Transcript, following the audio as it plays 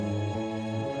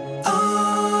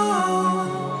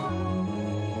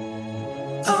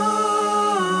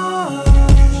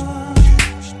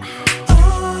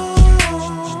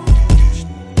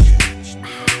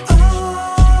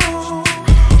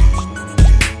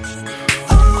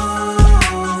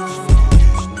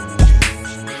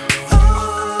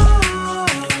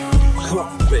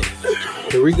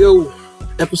Here we go.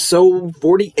 Episode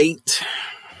 48.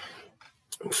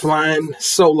 Flying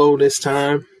solo this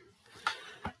time.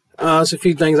 There's a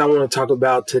few things I want to talk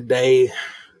about today.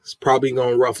 It's probably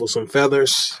going to ruffle some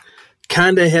feathers.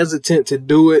 Kind of hesitant to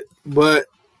do it, but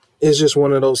it's just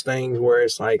one of those things where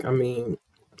it's like,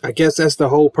 I guess that's the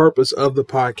whole purpose of the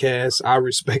podcast. I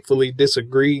respectfully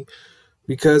disagree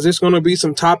because there's going to be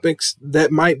some topics that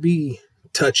might be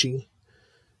touchy,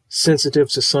 sensitive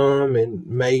to some, and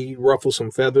may ruffle some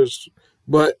feathers.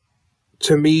 But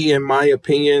to me, in my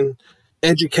opinion,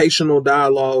 educational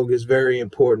dialogue is very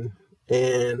important.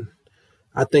 And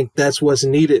I think that's what's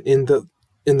needed in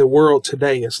the world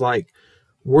today. It's like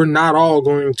we're not all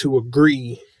going to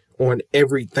agree on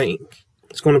everything.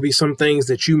 It's going to be some things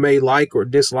that you may like or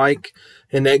dislike,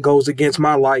 and that goes against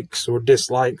my likes or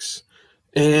dislikes.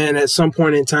 And at some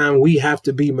point in time, we have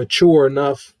to be mature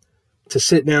enough to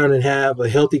sit down and have a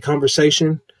healthy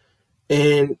conversation.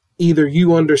 And either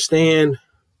you understand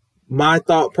my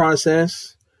thought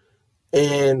process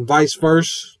and vice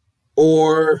versa,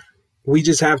 or we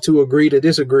just have to agree to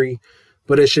disagree.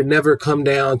 But it should never come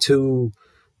down to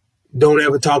don't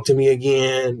ever talk to me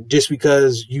again just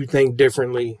because you think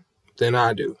differently than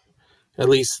I do. At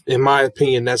least in my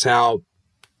opinion, that's how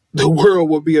the world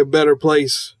would be a better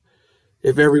place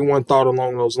if everyone thought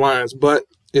along those lines. But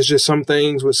it's just some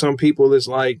things with some people, it's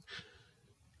like,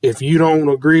 if you don't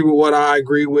agree with what I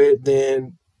agree with,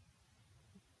 then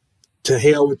to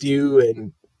hell with you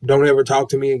and don't ever talk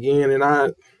to me again. And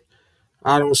I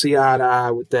don't see eye to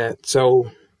eye with that. So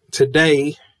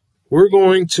today we're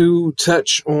going to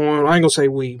touch on, I ain't gonna say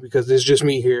we because it's just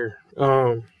me here.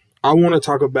 I want to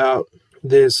talk about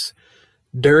this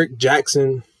Derrick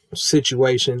Jaxn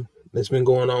situation that's been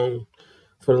going on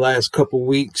for the last couple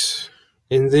weeks.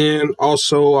 And then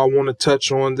also I want to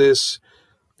touch on this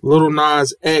Lil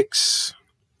Nas X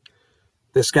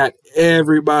that's got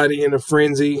everybody in a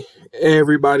frenzy.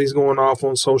 Everybody's going off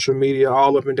on social media,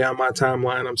 all up and down my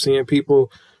timeline. I'm seeing people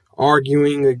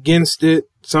arguing against it.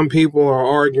 Some people are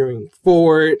arguing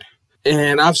for it.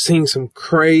 And I've seen some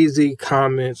crazy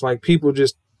comments, like people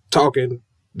just talking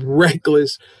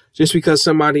reckless just because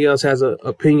somebody else has an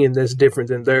opinion that's different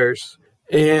than theirs.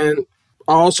 And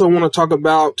I also want to talk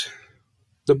about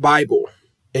the Bible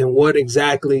and what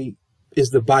exactly is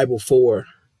the Bible for,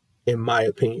 in my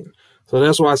opinion. So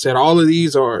that's why I said all of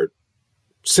these are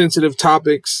sensitive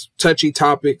topics, touchy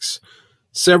topics.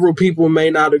 Several people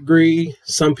may not agree.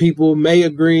 Some people may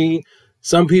agree.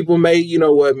 Some people may, you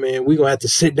know what, man, we're going to have to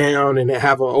sit down and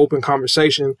have an open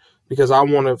conversation because I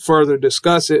want to further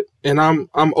discuss it. And I'm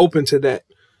open to that.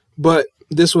 But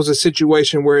this was a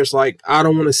situation where it's like, I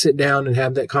don't want to sit down and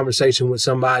have that conversation with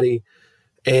somebody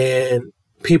and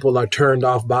people are turned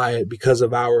off by it because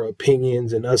of our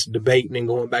opinions and us debating and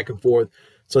going back and forth.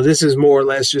 So this is more or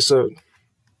less just an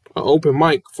open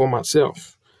mic for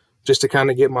myself, just to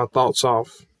kind of get my thoughts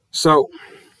off. So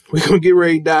we're going to get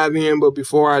ready to dive in. But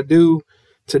before I do,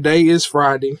 today is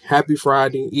Friday. Happy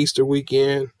Friday, Easter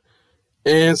weekend.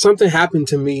 And something happened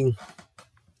to me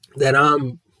that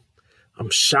I'm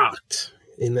shocked.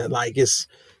 And that, like, it's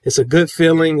a good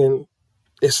feeling. And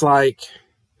it's like,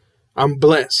 I'm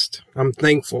blessed. I'm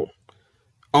thankful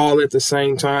all at the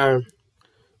same time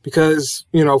because,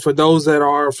 you know, for those that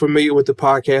are familiar with the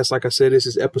podcast, like I said, this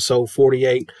is episode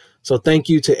 48. So thank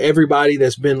you to everybody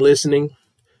that's been listening,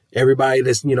 everybody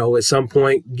that's, you know, at some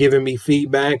point giving me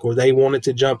feedback or they wanted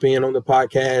to jump in on the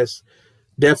podcast.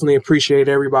 Definitely appreciate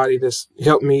everybody that's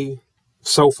helped me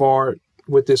so far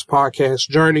with this podcast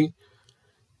journey.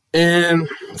 And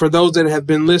for those that have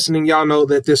been listening, y'all know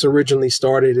that this originally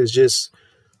started as just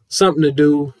something to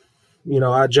do. You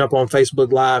know, I jump on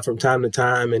Facebook Live from time to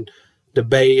time and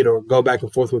debate or go back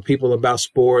and forth with people about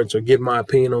sports or give my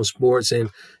opinion on sports. And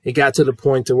it got to the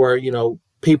point to where, you know,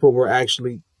 people were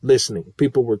actually listening.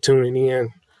 People were tuning in.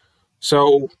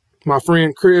 So my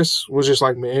friend Chris was just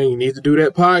like, man, you need to do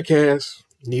that podcast.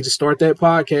 You need to start that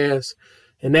podcast.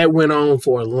 And that went on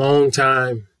for a long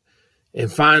time.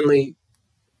 And finally,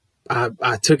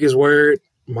 I took his word.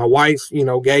 My wife, you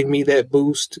know, gave me that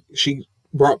boost. She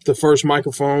brought the first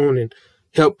microphone and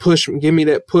helped give me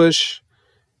that push.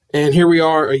 And here we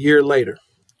are a year later.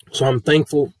 So I'm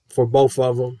thankful for both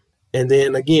of them. And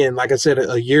then again, like I said,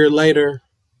 a year later,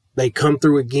 they come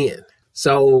through again.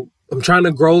 So I'm trying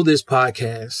to grow this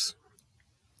podcast,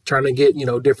 trying to get, you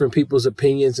know, different people's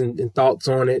opinions and thoughts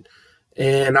on it.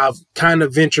 And I've kind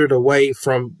of ventured away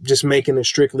from just making it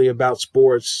strictly about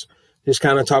sports, just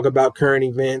kind of talk about current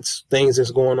events, things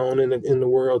that's going on in the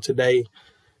world today.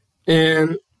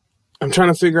 And I'm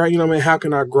trying to figure out, you know, man, how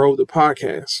can I grow the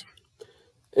podcast?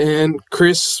 And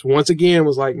Chris, once again,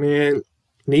 was like, man,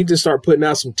 need to start putting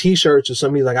out some t-shirts or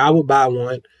something. He's like, I would buy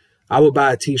one. I would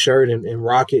buy a t-shirt and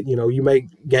rock it. You may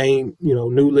gain,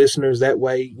 new listeners that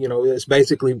way. It's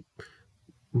basically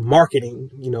marketing.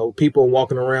 People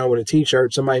walking around with a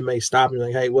t-shirt. Somebody may stop and be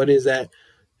like, hey, what is that?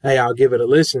 Hey, I'll give it a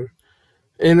listen.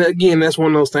 And again, that's one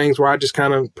of those things where I just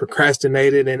kind of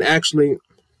procrastinated. And actually,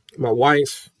 my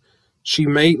wife, she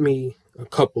made me a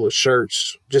couple of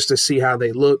shirts just to see how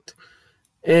they looked.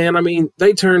 And I mean,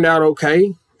 they turned out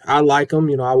okay. I like them.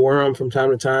 I wear them from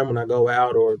time to time when I go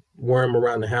out or wear them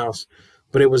around the house.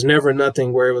 But it was never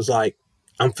nothing where it was like,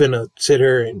 I'm finna sit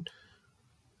here and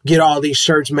get all these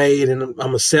shirts made and I'm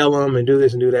going to sell them and do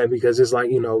this and do that, because it's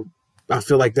like, I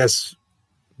feel like that's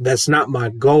not my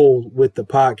goal with the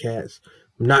podcast.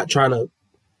 I'm not trying to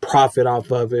profit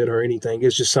off of it or anything.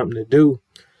 It's just something to do.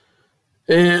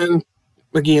 And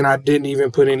again, I didn't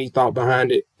even put any thought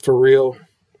behind it for real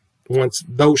once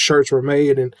those shirts were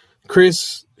made. And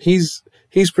Chris, he's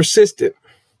persistent.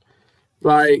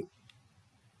 Like,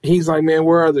 he's like, man,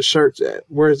 where are the shirts at?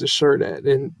 Where's the shirt at?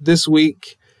 And this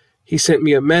week he sent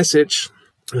me a message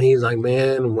and he's like,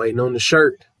 man, I'm waiting on the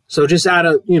shirt. So just out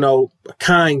of, a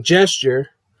kind gesture,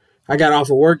 I got off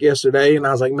of work yesterday and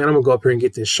I was like, man, I'm going to go up here and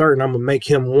get this shirt and I'm going to make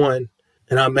him one.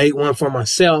 And I made one for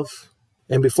myself.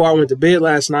 And before I went to bed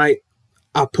last night,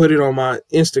 I put it on my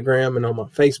Instagram and on my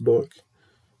Facebook.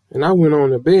 And I went on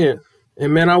to bed.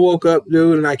 And man, I woke up,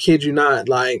 dude, and I kid you not,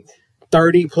 like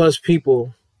 30 plus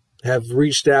people have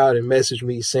reached out and messaged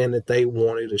me saying that they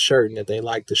wanted a shirt and that they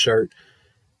liked the shirt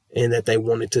and that they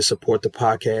wanted to support the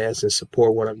podcast and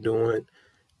support what I'm doing.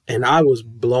 And I was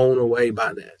blown away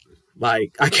by that.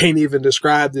 Like, I can't even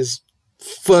describe this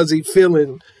fuzzy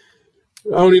feeling.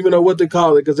 I don't even know what to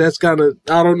call it, because that's kind of,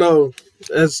 I don't know.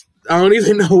 I don't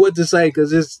even know what to say,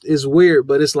 because it's weird,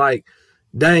 but it's like,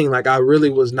 dang, like I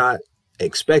really was not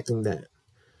expecting that.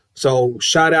 So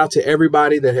shout out to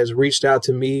everybody that has reached out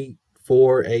to me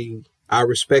for a I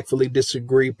Respectfully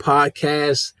Disagree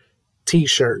podcast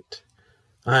t-shirt.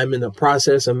 I'm in the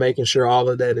process of making sure all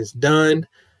of that is done,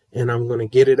 and I'm going to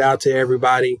get it out to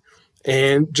everybody.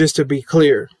 And just to be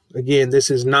clear, again,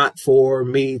 this is not for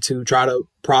me to try to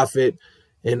profit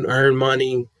and earn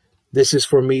money. This is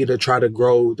for me to try to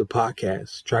grow the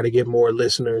podcast, try to get more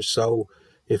listeners. So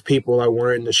if people are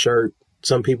wearing the shirt,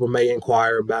 some people may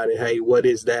inquire about it. Hey, what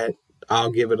is that?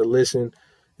 I'll give it a listen.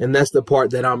 And that's the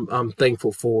part that I'm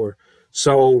thankful for.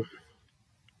 So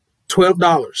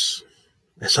 $12.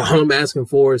 That's all I'm asking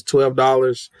for is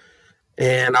 $12.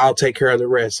 And I'll take care of the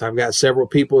rest. I've got several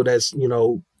people that's,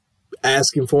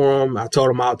 asking for them. I told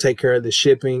them I'll take care of the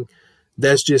shipping.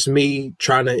 That's just me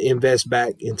trying to invest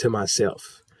back into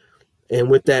myself. And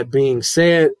with that being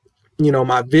said,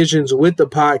 my visions with the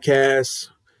podcast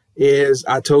is,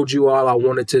 I told you all I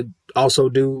wanted to also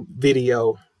do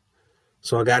video.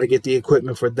 So I got to get the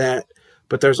equipment for that.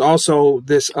 But there's also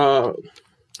this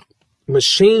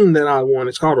machine that I want.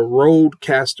 It's called a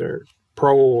Rodecaster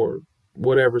Pro or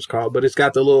whatever it's called. But it's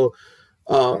got the little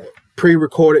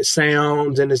pre-recorded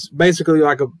sounds. And it's basically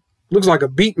looks like a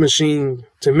beat machine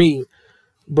to me.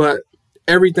 But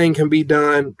everything can be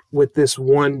done with this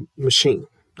one machine.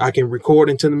 I can record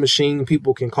into the machine.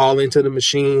 People can call into the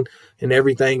machine, and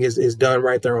everything is done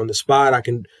right there on the spot. I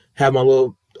can have my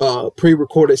little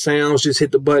pre-recorded sounds, just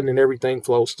hit the button and everything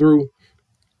flows through.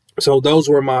 So those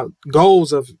were my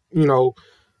goals of, the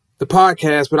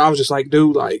podcast. But I was just like,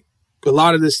 dude, like a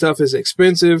lot of this stuff is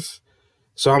expensive.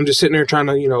 So I'm just sitting there trying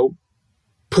to,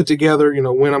 put together,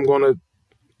 when I'm going to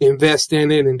invest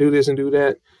in it and do this and do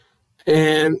that.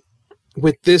 And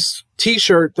with this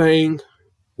t-shirt thing,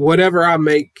 whatever I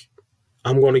make,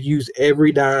 I'm going to use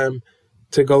every dime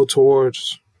to go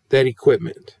towards that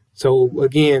equipment. So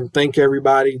again, thank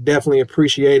everybody. Definitely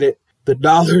appreciate it. The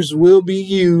dollars will be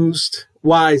used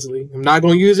wisely. I'm not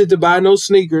going to use it to buy no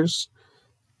sneakers.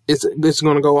 It's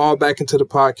going to go all back into the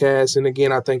podcast. And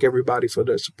again, I thank everybody for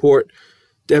their support.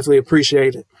 Definitely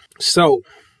appreciate it. So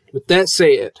with that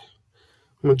said,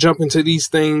 I'm going to jump into these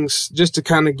things just to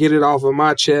kind of get it off of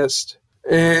my chest.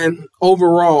 And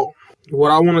overall,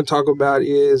 what I want to talk about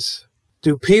is,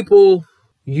 do people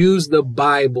use the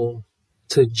Bible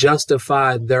to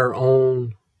justify their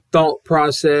own thought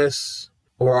process,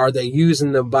 or are they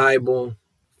using the Bible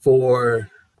for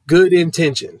good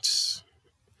intentions?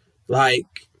 Like,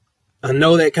 I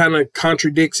know that kind of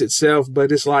contradicts itself,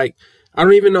 but it's like, I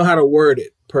don't even know how to word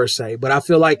it per se, but I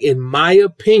feel like, in my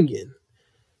opinion,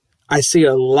 I see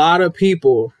a lot of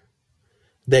people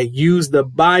that use the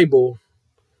Bible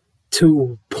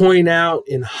to point out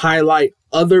and highlight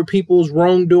other people's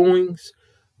wrongdoings,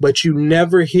 but you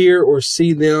never hear or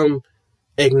see them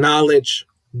acknowledge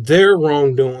their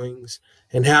wrongdoings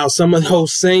and how some of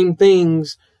those same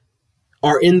things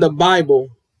are in the Bible,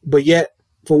 but yet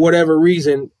for whatever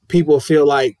reason, people feel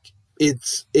like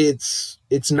it's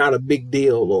not a big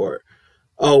deal, or,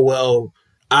 oh, well,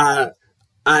 I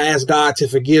asked God to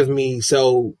forgive me,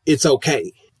 so it's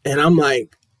okay. And I'm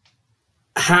like,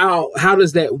 how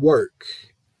does that work?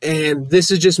 And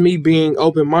this is just me being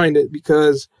open-minded,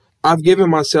 because I've given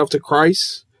myself to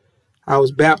Christ. I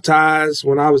was baptized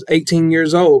when I was 18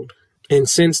 years old. And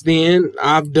since then,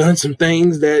 I've done some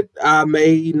things that I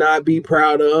may not be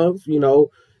proud of,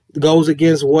 goes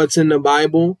against what's in the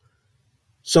Bible.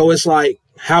 So it's like,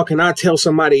 how can I tell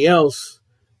somebody else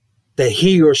that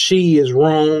he or she is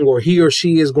wrong, or he or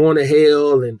she is going to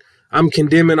hell, and I'm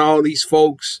condemning all these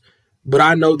folks, but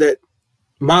I know that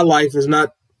my life is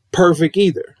not perfect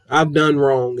either. I've done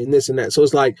wrong and this and that. So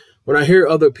it's like, when I hear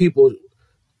other people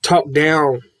talk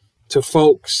down to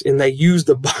folks and they use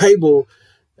the Bible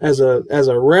as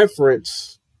a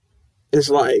reference, it's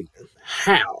like,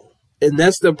 how? And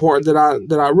that's the part that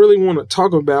I really want to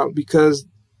talk about, because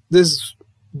this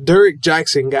Derrick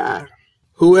Jaxn guy,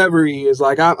 whoever he is,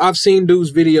 like, I've seen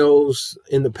dude's videos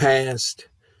in the past,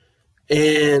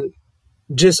 and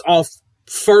just off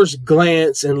first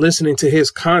glance and listening to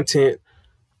his content,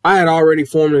 I had already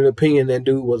formed an opinion that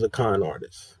dude was a con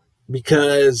artist,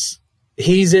 because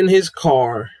he's in his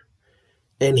car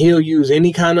and he'll use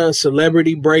any kind of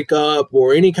celebrity breakup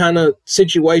or any kind of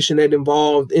situation that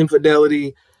involved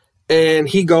infidelity, and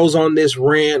he goes on this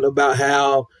rant about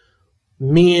how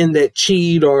men that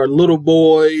cheat are little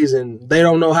boys and they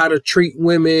don't know how to treat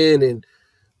women, and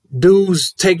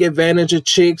dudes take advantage of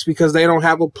chicks because they don't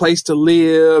have a place to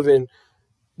live and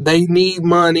they need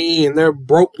money and they're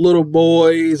broke little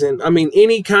boys. And I mean,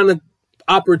 any kind of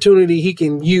opportunity he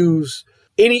can use,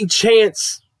 any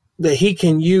chance that he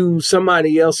can use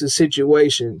somebody else's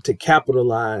situation to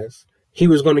capitalize, he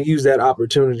was going to use that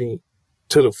opportunity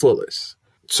to the fullest.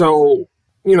 So,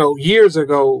 years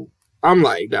ago, I'm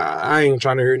like, nah, I ain't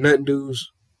trying to hear nothing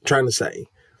dudes trying to say,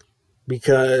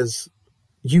 because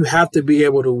you have to be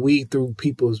able to weed through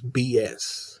people's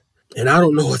BS. And I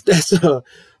don't know if that's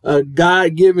a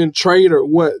God-given trait or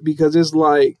what, because it's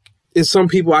like, it's some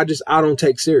people I don't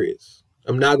take serious.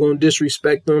 I'm not going to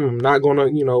disrespect them. I'm not going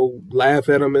to, laugh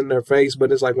at them in their face.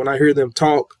 But it's like, when I hear them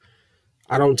talk,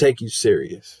 I don't take you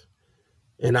serious.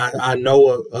 And I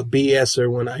know a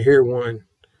BSer when I hear one.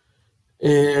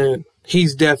 And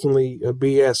he's definitely a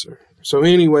BSer. So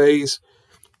anyways,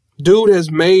 dude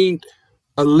has made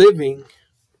a living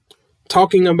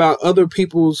talking about other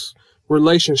people's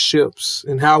relationships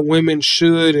and how women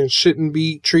should and shouldn't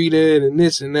be treated and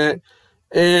this and that.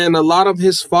 And a lot of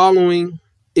his following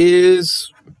are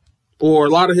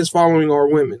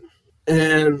women.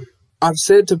 And I've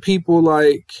said to people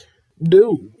like,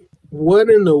 dude, what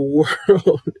in the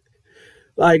world?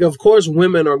 Like, of course,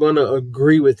 women are going to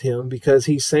agree with him because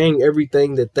he's saying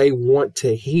everything that they want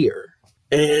to hear.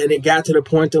 And it got to the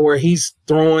point to where he's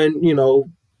throwing,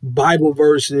 Bible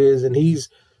verses, and he's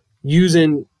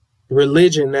using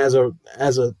religion as a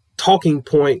talking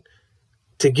point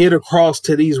to get across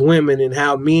to these women and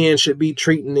how men should be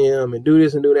treating them and do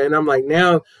this and do that. And I'm like,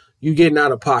 now you're getting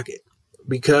out of pocket,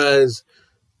 because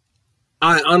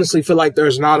I honestly feel like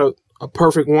there's not a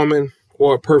perfect woman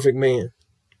or a perfect man.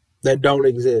 That don't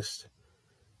exist.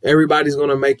 Everybody's going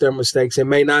to make their mistakes. It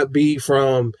may not be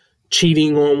from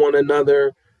cheating on one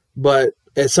another, but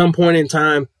at some point in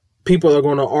time, people are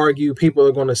going to argue. People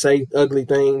are going to say ugly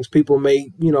things. People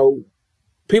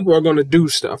are going to do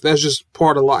stuff. That's just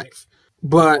part of life.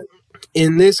 But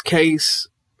in this case,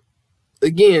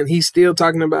 again, he's still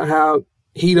talking about how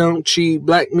he don't cheat.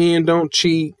 Black men don't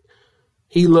cheat.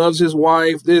 He loves his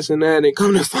wife, this and that. And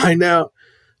come to find out,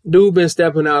 dude been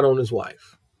stepping out on his wife.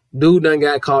 Dude done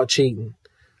got caught cheating.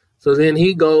 So then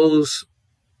he goes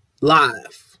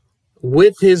live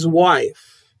with his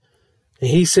wife. And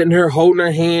he's sitting here holding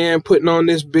her hand, putting on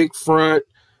this big front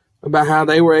about how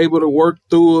they were able to work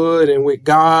through it. And with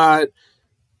God,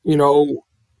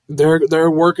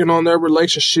 they're working on their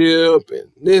relationship and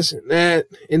this and that.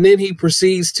 And then he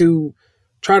proceeds to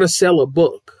try to sell a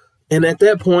book. And at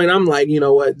that point, I'm like, you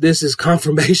know what? This is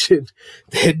confirmation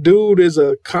that dude is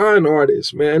a con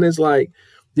artist, man. It's like,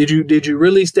 did you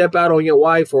really step out on your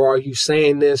wife, or are you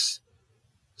saying this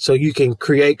so you can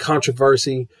create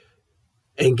controversy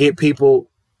and get people,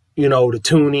 to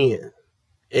tune in?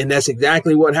 And that's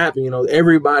exactly what happened.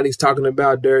 Everybody's talking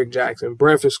about Derrick Jaxn,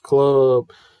 Breakfast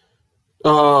Club,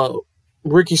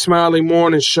 Ricky Smiley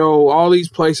Morning Show, all these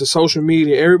places, social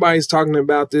media. Everybody's talking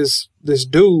about this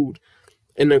dude.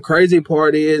 And the crazy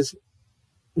part is,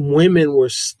 women were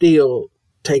still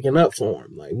taking up for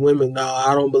him. Like, women, no,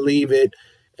 I don't believe it.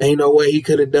 Ain't no way he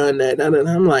could have done that. And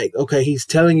I'm like, okay, he's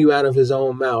telling you out of his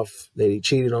own mouth that he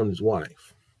cheated on his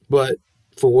wife. But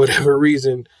for whatever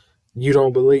reason, you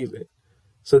don't believe it.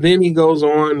 So then he goes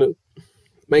on to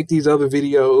make these other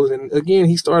videos. And again,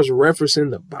 he starts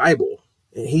referencing the Bible.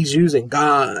 And he's using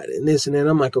God and this and that.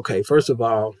 I'm like, okay, first of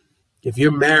all, if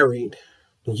you're married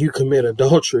and you commit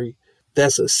adultery,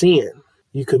 that's a sin.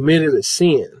 You committed a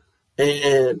sin.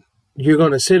 And you're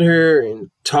going to sit here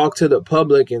and talk to the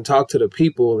public and talk to the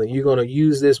people, and you're going to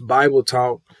use this Bible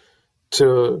talk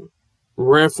to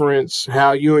reference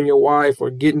how you and your wife are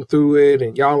getting through it,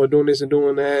 and y'all are doing this and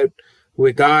doing that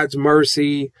with God's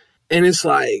mercy. And it's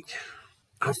like,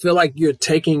 I feel like you're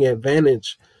taking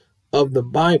advantage of the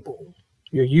Bible.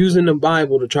 You're using the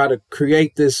Bible to try to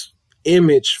create this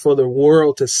image for the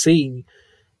world to see,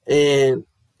 and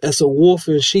it's a wolf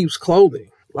in sheep's clothing.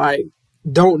 Like,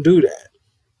 don't do that.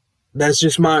 That's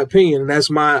just my opinion.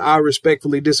 I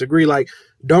respectfully disagree. Like,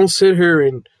 don't sit here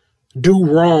and do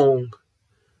wrong,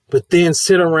 but then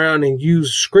sit around and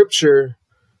use scripture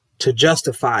to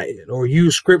justify it, or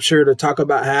use scripture to talk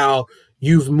about how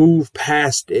you've moved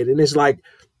past it. And it's like,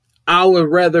 I would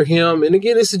rather him, and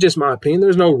again, this is just my opinion.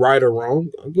 There's no right or wrong.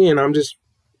 Again, I'm just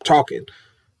talking.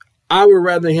 I would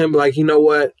rather him be like, you know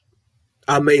what?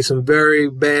 I made some very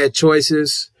bad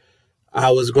choices.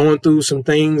 I was going through some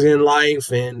things in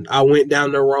life and I went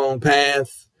down the wrong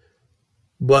path.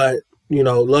 But,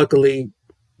 luckily,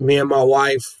 me and my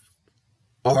wife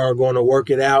are going to work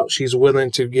it out. She's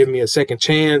willing to give me a second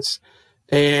chance.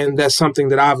 And that's something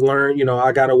that I've learned.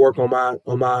 I got to work on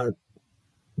my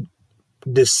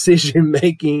decision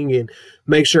making and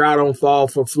make sure I don't fall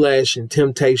for flesh and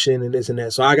temptation and this and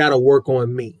that. So I got to work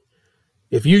on me.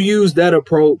 If you use that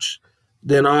approach,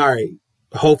 then all right.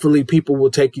 Hopefully people will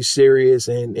take you serious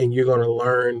and you're going to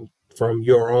learn from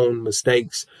your own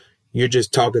mistakes. You're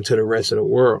just talking to the rest of the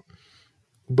world.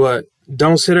 But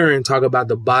don't sit there and talk about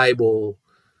the Bible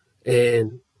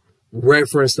and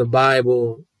reference the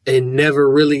Bible and never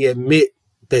really admit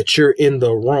that you're in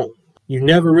the wrong. You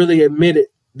never really admitted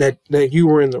that you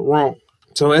were in the wrong.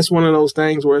 So that's one of those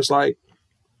things where it's like,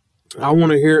 I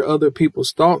want to hear other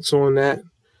people's thoughts on that.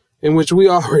 In which we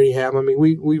already have. I mean,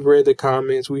 we've read the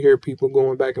comments. We hear people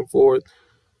going back and forth.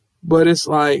 But it's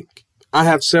like, I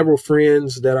have several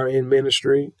friends that are in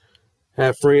ministry. I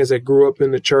have friends that grew up in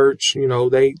the church.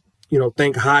 They,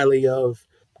 think highly of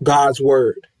God's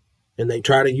word. And they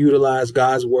try to utilize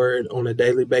God's word on a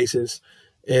daily basis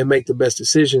and make the best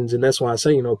decisions. And that's why I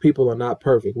say, people are not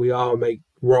perfect. We all make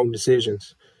wrong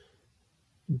decisions.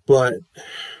 But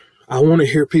I want to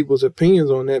hear people's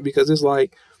opinions on that, because it's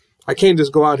like, I can't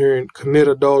just go out here and commit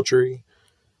adultery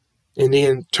and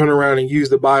then turn around and use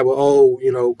the Bible.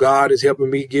 Oh, God is helping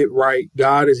me get right.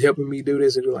 God is helping me do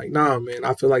this. And you're like, nah, man,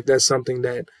 I feel like that's something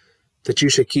that you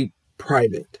should keep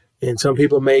private. And some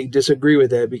people may disagree with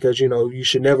that because, you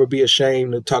should never be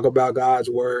ashamed to talk about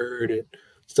God's word and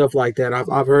stuff like that.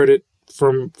 I've heard it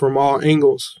from all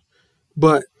angles.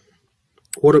 But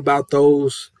what about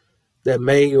those that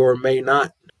may or may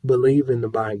not believe in the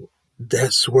Bible?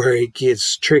 That's where it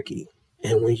gets tricky.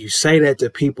 And when you say that to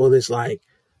people, it's like,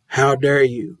 how dare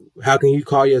you? How can you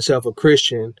call yourself a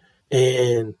Christian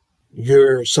and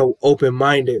you're so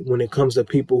open-minded when it comes to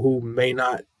people who may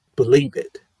not believe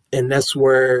it? And that's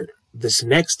where this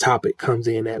next topic comes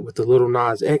in at with the Lil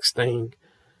Nas X thing.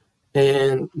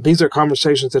 And these are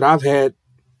conversations that I've had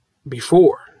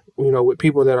before, with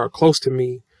people that are close to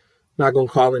me. Not going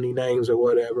to call any names or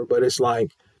whatever, but it's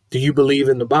like, do you believe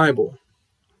in the Bible?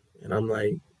 And I'm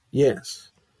like, yes.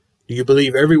 Do you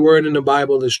believe every word in the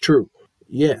Bible is true?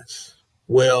 Yes.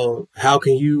 Well, how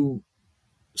can you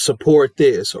support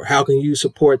this? Or how can you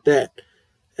support that?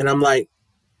 And I'm like,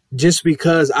 just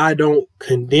because I don't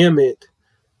condemn it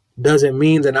doesn't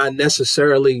mean that I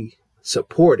necessarily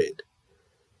support it.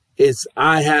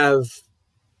 I have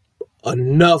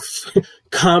enough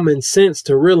common sense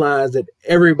to realize that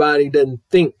everybody doesn't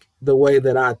think the way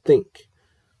that I think.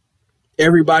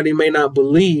 Everybody may not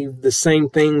believe the same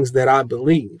things that I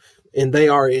believe, and they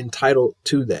are entitled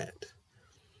to that.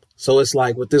 So it's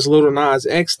like with this Lil Nas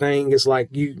X thing, it's like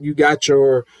you got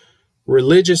your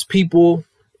religious people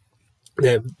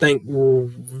that think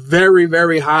very,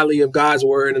 very highly of God's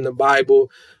word and the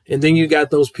Bible. And then you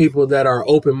got those people that are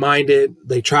open-minded.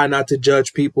 They try not to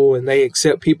judge people and they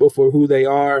accept people for who they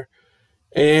are.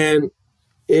 And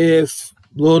if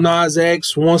Lil Nas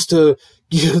X wants to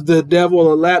give the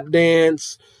devil a lap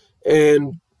dance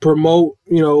and promote,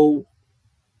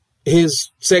 his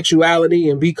sexuality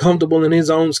and be comfortable in his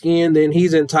own skin, then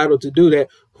he's entitled to do that.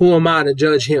 Who am I to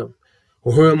judge him?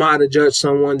 Or who am I to judge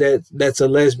someone that's a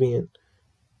lesbian?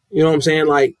 You know what I'm saying?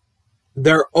 Like,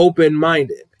 they're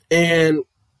open-minded. And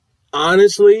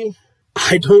honestly,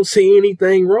 I don't see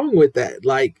anything wrong with that.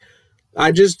 Like,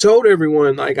 I just told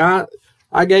everyone, like,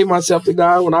 I gave myself to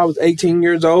God when I was 18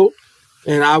 years old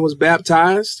and I was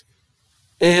baptized.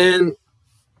 And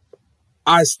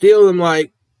I still am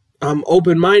like, I'm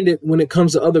open-minded when it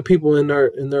comes to other people in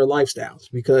their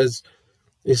lifestyles, because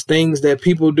it's things that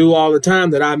people do all the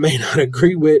time that I may not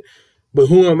agree with. But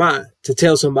who am I to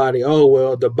tell somebody, oh,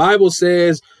 well, the Bible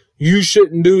says you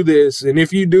shouldn't do this, and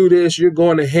if you do this, you're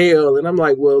going to hell. And I'm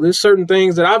like, well, there's certain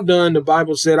things that I've done the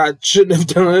Bible said I shouldn't have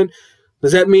done.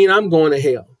 Does that mean I'm going to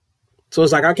hell? So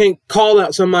it's like I can't call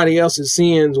out somebody else's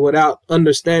sins without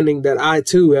understanding that I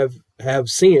too have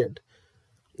sinned.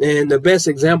 And the best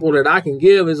example that I can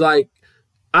give is, like,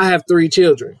 I have 3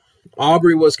 children.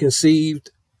 Aubrey was conceived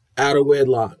out of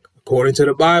wedlock. According to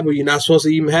the Bible, you're not supposed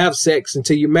to even have sex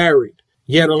until you're married,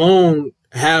 yet alone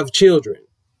have children.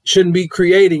 Shouldn't be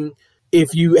creating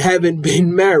if you haven't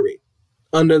been married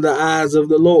under the eyes of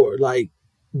the Lord, like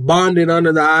bonded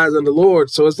under the eyes of the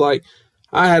Lord. So it's like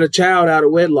I had a child out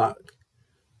of wedlock.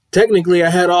 Technically, I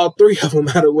had all 3 of them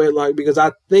out of wedlock, because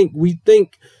we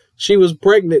think she was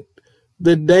pregnant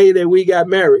the day that we got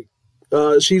married.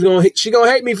 She gonna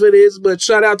hate me for this, but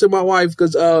shout out to my wife,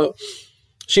 because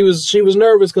she was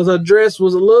nervous because her dress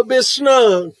was a little bit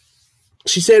snug.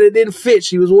 She said it didn't fit.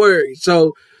 She was worried.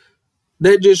 So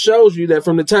that just shows you that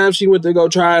from the time she went to go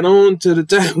try it on to the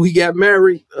time we got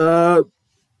married,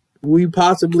 we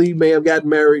possibly may have gotten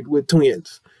married with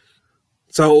twins.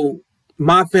 So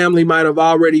my family might have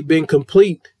already been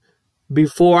complete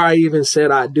before I even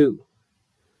said I do.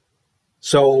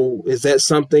 So is that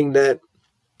something that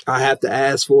I have to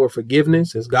ask for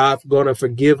forgiveness? Is God going to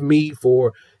forgive me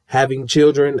for having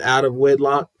children out of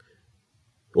wedlock?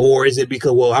 Or is it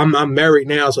because, well, I'm married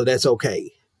now, so that's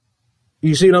okay?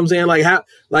 You see what I'm saying? Like, how,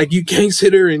 like, you can't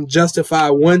sit there and justify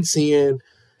one sin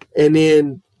and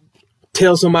then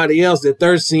tell somebody else that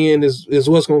their sin is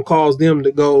what's going to cause them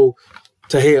to go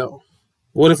to hell.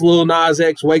 What if Lil Nas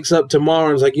X wakes up tomorrow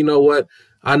and is like, you know what?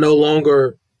 I no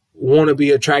longer want to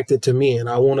be attracted to men.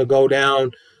 I want to go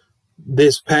down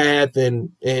this path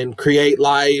and create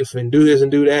life and do this and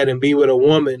do that and be with a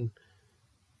woman.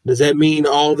 Does that mean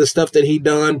all the stuff that he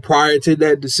done prior to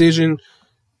that decision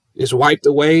is wiped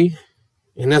away?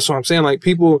 And that's what I'm saying. Like,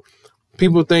 people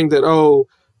think that, oh,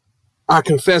 I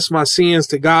confessed my sins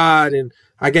to God and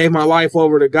I gave my life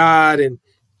over to God, and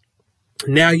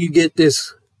now you get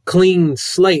this clean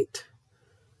slate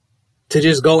to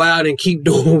just go out and keep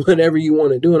doing whatever you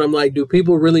want to do. And I'm like, do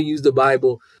people really use the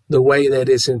Bible the way that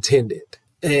it's intended?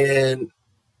 And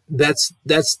that's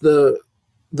the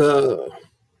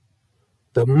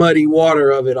muddy water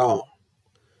of it all.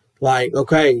 Like,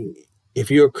 okay,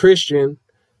 if you're a Christian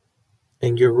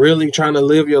and you're really trying to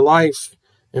live your life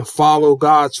and follow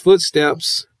God's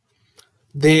footsteps,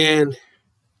 then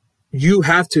you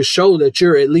have to show that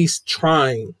you're at least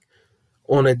trying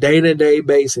on a day-to-day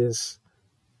basis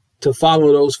to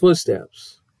follow those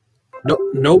footsteps. No,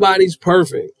 nobody's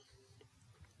perfect.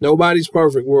 Nobody's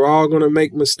perfect. We're all going to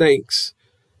make mistakes.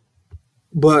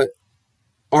 But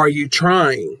are you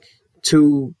trying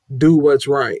to do what's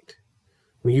right?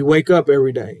 When you wake up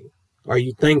every day, are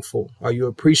you thankful? Are you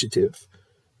appreciative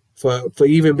for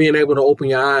even being able to open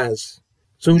your eyes?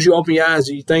 As soon as you open your eyes,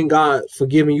 you thank God for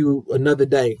giving you another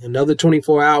day, another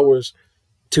 24 hours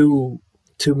to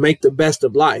make the best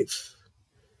of life.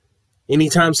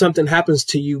 Anytime something happens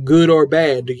to you, good or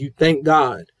bad, do you thank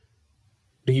God?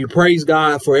 Do you praise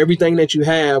God for everything that you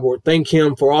have, or thank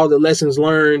him for all the lessons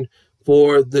learned,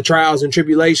 for the trials and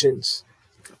tribulations?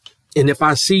 And if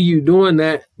I see you doing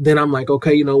that, then I'm like,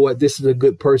 okay, you know what? This is a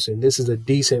good person. This is a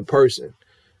decent person.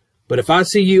 But if I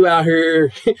see you out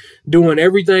here doing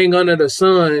everything under the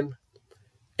sun,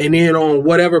 and then on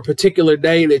whatever particular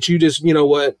day that you just, you know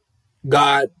what,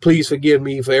 God, please forgive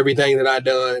me for everything that I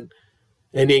done.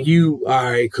 And then you,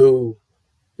 all right, cool.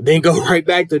 Then go right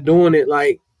back to doing it.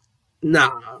 Like,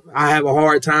 nah, I have a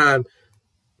hard time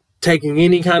taking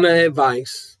any kind of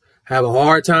advice. I have a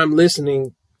hard time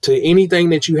listening to anything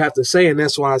that you have to say. And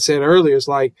that's why I said earlier, it's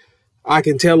like, I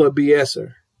can tell a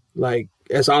BSer. Like,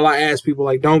 that's all I ask people.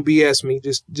 Like, don't BS me.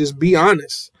 Just be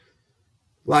honest.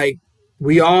 Like,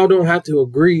 we all don't have to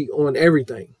agree on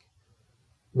everything,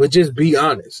 but just be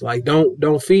honest. Like,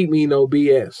 don't feed me no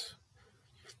BS.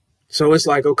 So it's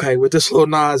like, okay, with this Lil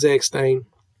Nas X thing,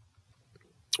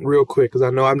 real quick, because I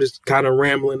know I'm just kind of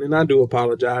rambling, and I do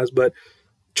apologize, but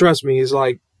trust me, it's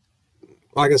like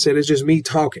I said, it's just me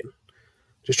talking,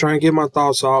 just trying to get my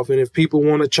thoughts off. And if people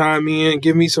want to chime in,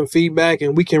 give me some feedback,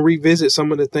 and we can revisit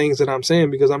some of the things that I'm saying,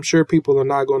 because I'm sure people are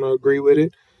not going to agree with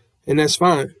it, and that's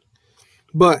fine.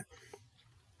 But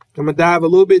I'm going to dive a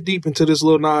little bit deep into this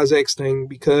Lil Nas X thing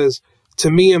because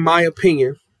to me, in my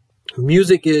opinion,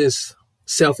 music is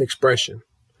self-expression.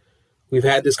 We've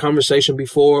had this conversation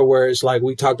before where it's like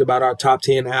we talked about our top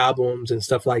 10 albums and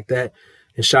stuff like that.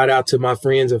 And shout out to my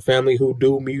friends and family who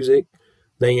do music.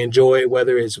 They enjoy it,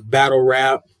 whether it's battle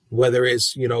rap, whether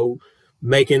it's,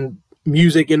 making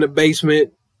music in the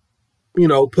basement,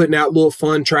 putting out little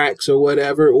fun tracks or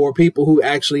whatever, or people who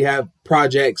actually have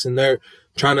projects and they're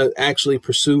trying to actually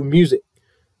pursue music.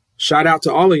 Shout out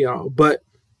to all of y'all. But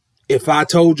if I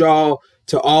told y'all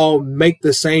to all make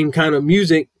the same kind of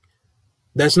music,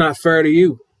 that's not fair to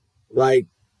you. Like,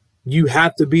 you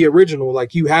have to be original.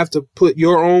 Like, you have to put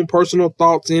your own personal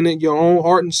thoughts in it, your own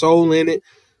heart and soul in it,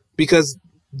 because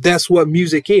that's what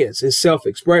music is. It's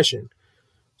self-expression.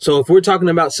 So if we're talking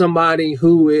about somebody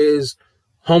who is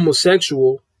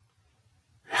homosexual,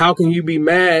 how can you be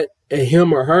mad at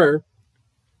him or her?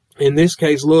 In this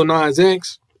case, Lil Nas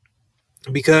X,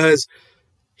 because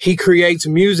he creates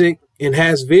music and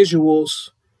has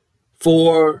visuals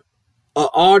for an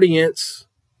audience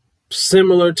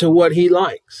similar to what he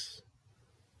likes.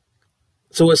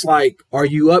 So it's like, are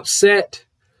you upset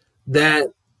that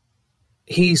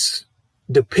he's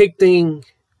depicting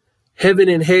heaven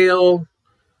and hell,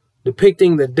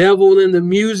 depicting the devil in the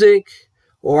music?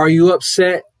 Or are you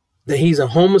upset that he's a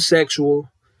homosexual,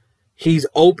 he's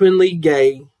openly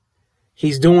gay,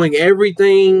 he's doing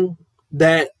everything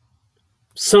that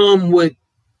some would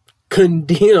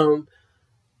condemn,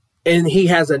 and he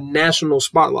has a national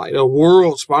spotlight, a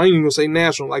world spotlight? I didn't even say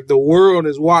national, like the world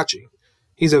is watching.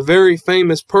 He's a very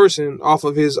famous person off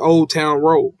of his Old Town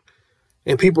Road.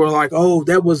 And people are like, oh,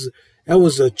 that was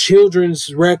a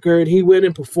children's record. He went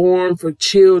and performed for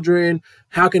children.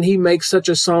 How can he make such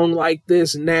a song like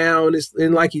this now?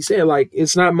 And like he said, like,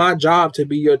 it's not my job to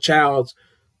be your child's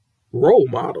role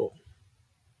model.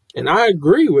 And I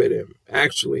agree with him,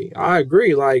 actually. I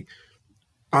agree. Like,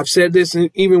 I've said this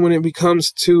even when it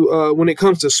comes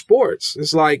to sports.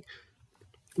 It's like,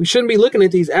 we shouldn't be looking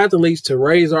at these athletes to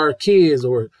raise our kids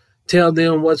or tell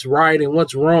them what's right and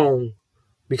what's wrong,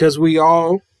 because we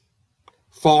all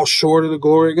fall short of the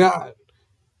glory of God.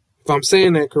 If I'm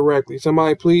saying that correctly,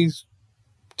 somebody please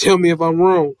tell me if I'm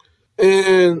wrong.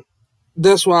 And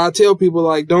that's why I tell people,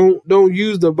 like, don't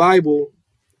use the Bible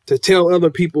to tell other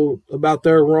people about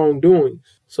their wrongdoing.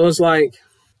 So it's like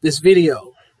this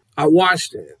video, I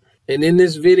watched it. And in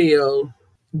this video,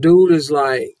 dude is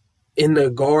like in the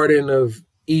Garden of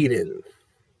Eden.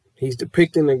 He's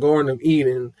depicting the Garden of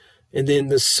Eden. And then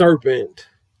the serpent,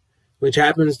 which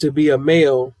happens to be a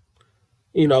male,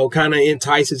 kind of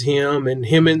entices him, and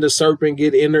him and the serpent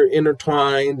get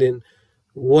intertwined and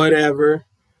whatever.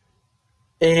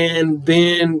 And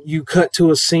then you cut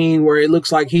to a scene where it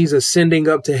looks like he's ascending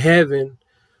up to heaven,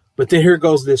 but then here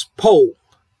goes this pole.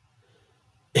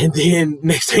 And then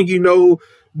next thing you know,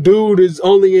 dude is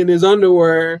only in his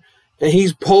underwear and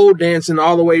he's pole dancing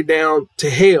all the way down to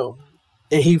hell.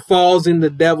 And he falls in the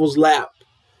devil's lap.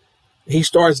 He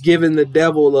starts giving the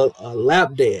devil a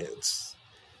lap dance.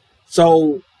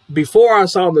 So before I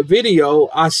saw the video,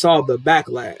 I saw the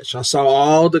backlash. I saw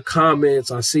all the comments.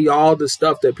 I see all the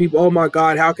stuff that people, oh my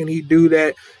God, how can he do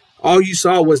that? All you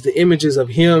saw was the images of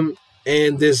him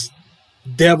and this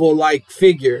devil-like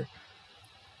figure.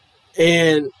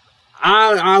 And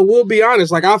I will be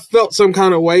honest, like, I felt some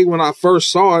kind of way when I first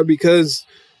saw it, because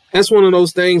that's one of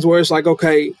those things where it's like,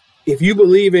 okay, if you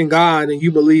believe in God and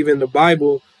you believe in the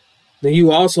Bible, then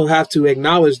you also have to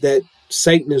acknowledge that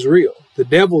Satan is real. The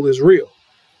devil is real.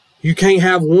 You can't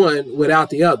have one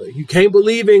without the other. You can't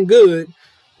believe in good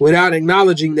without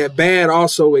acknowledging that bad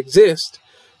also exists.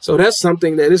 So that's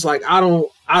something that it's like, I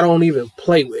don't even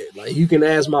play with. Like, you can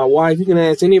ask my wife, you can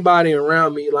ask anybody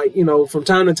around me. Like, from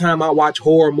time to time I watch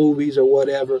horror movies or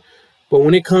whatever. But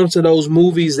when it comes to those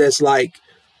movies that's like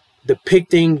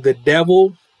depicting the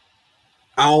devil,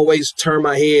 I always turn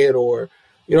my head, or,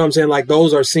 you know what I'm saying? Like,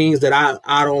 those are scenes that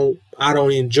I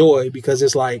don't enjoy, because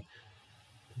it's like,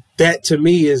 that to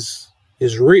me is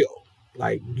real.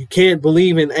 Like, you can't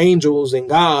believe in angels and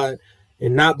God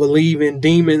and not believe in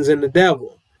demons and the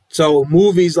devil. So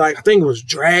movies like, I think it was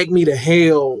Drag Me to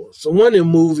Hell, so one of them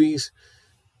movies,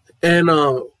 and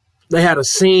they had a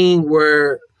scene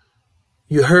where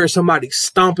you heard somebody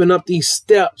stomping up these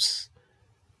steps,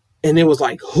 and it was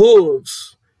like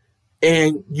hooves,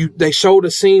 and they showed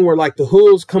a scene where like the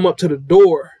hooves come up to the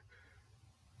door,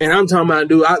 and I'm talking about,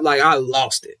 dude, I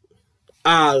lost it.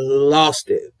 I lost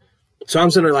it. So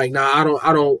I'm sitting there like, nah,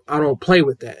 I don't play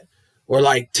with that. Or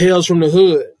like Tales from the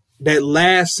Hood. That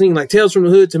last scene, like Tales from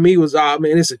the Hood to me was, man,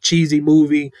 it's a cheesy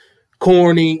movie,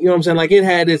 corny. You know what I'm saying? Like, it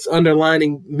had its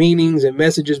underlining meanings and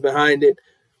messages behind it.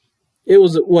 it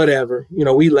was whatever. You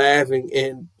know, we laughed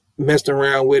and messed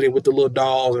around with it with the little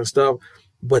dolls and stuff.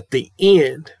 But the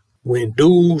end, when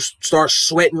dudes start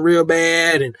sweating real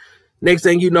bad, and next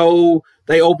thing you know,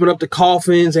 they open up the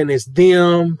coffins and it's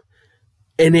them,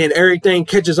 and then everything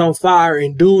catches on fire,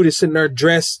 and dude is sitting there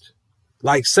dressed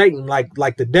like Satan,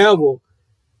 like the devil.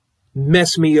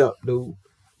 Messed me up, dude.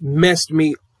 Messed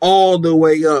me all the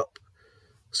way up.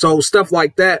 So stuff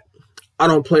like that, I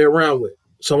don't play around with.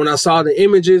 So when I saw the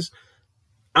images,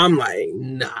 I'm like,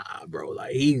 nah, bro.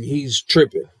 Like he's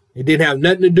tripping. It didn't have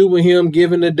nothing to do with him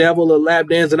giving the devil a lap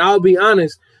dance. And I'll be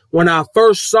honest, when I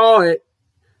first saw it,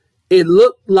 it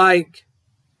looked like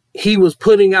he was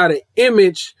putting out an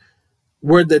image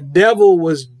where the devil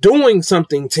was doing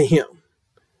something to him.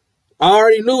 I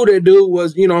already knew that dude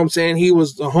was, you know what I'm saying, he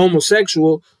was a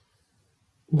homosexual.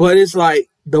 But it's like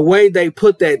the way they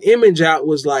put that image out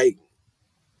was like,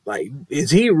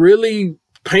 is he really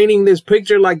painting this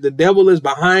picture like the devil is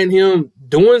behind him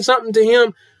doing something to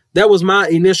him? That was my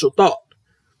initial thought.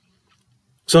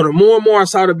 So the more and more I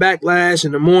saw the backlash,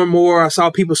 and the more and more I saw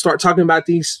people start talking about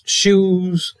these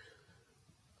shoes,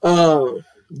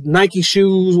 Nike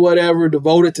shoes, whatever,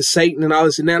 devoted to Satan and all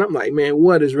this and that, I'm like, man,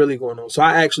 what is really going on? So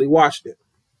I actually watched it.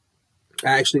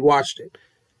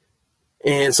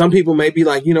 And some people may be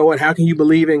like, you know what, how can you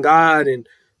believe in God and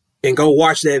go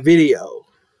watch that video?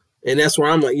 And that's where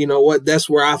I'm like, you know what, that's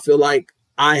where I feel like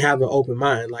I have an open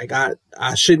mind. Like I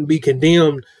shouldn't be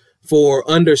condemned for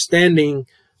understanding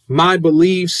my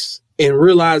beliefs and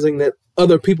realizing that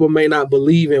other people may not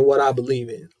believe in what I believe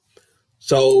in.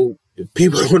 So if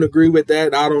people don't agree with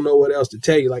that, I don't know what else to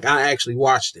tell you. Like, I actually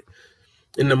watched it.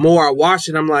 And the more I watched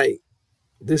it, I'm like,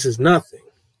 this is nothing.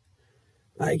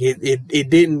 Like, it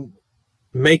didn't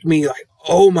make me like,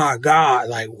 oh my God,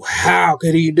 like, how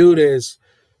could he do this?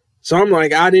 So I'm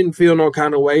like, I didn't feel no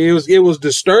kind of way. It was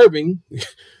disturbing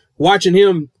watching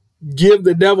him give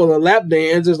the devil a lap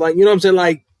dance. It's like, you know what I'm saying?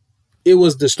 Like, it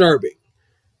was disturbing.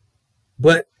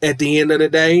 But at the end of the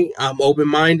day, I'm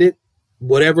open-minded.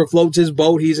 Whatever floats his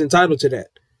boat, he's entitled to that.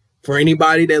 For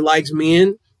anybody that likes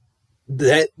men,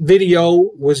 that video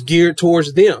was geared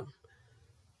towards them.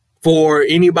 For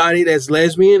anybody that's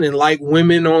lesbian and like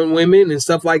women on women and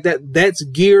stuff like that, that's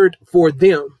geared for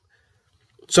them.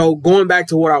 So going back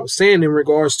to what I was saying in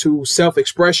regards to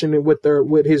self-expression and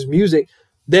with his music,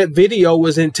 that video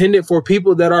was intended for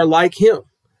people that are like him.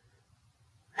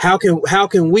 How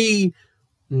can we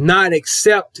not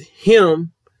accept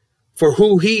him for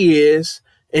who he is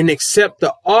and accept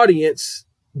the audience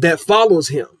that follows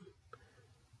him?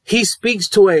 He speaks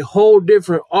to a whole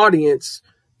different audience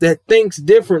that thinks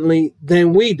differently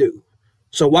than we do.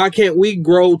 So why can't we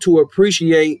grow to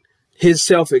appreciate his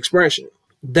self-expression?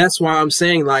 That's why I'm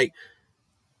saying, like,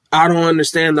 I don't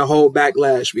understand the whole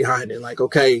backlash behind it. Like,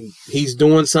 okay, he's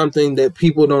doing something that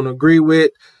people don't agree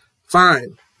with.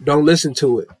 Fine. Don't listen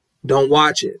to it. Don't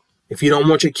watch it. If you don't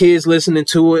want your kids listening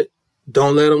to it,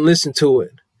 don't let them listen to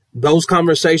it. Those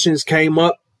conversations came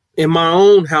up in my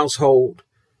own household.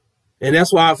 And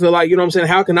that's why I feel like, you know what I'm saying,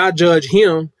 how can I judge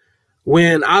him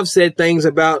when I've said things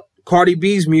about Cardi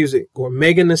B's music or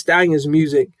Megan Thee Stallion's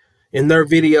music in their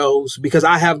videos, because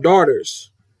I have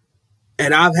daughters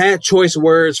and I've had choice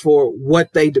words for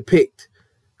what they depict.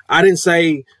 I didn't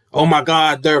say, oh my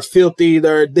God, they're filthy,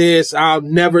 they're this. I'll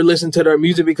never listen to their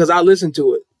music, because I listen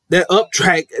to it. That up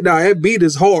track, no, that beat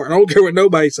is hard. I don't care what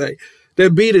nobody say.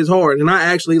 That beat is hard. And I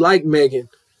actually like Megan.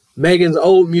 Megan's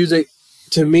old music,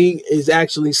 to me, is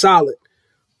actually solid.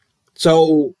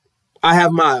 So I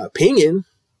have my opinion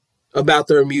about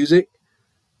their music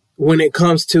when it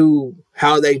comes to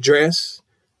how they dress,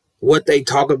 what they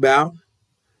talk about.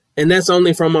 And that's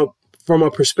only from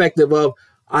a perspective of,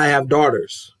 I have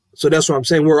daughters. So that's what I'm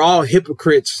saying. We're all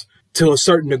hypocrites to a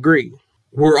certain degree.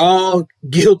 We're all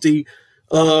guilty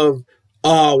of,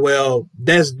 oh, well,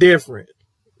 that's different.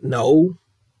 No,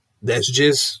 that's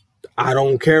just, I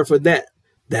don't care for that.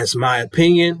 That's my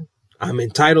opinion. I'm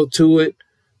entitled to it.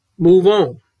 Move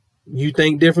on. You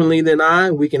think differently than I,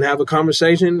 we can have a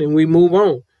conversation and we move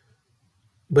on.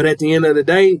 But at the end of the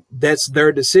day, that's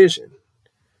their decision.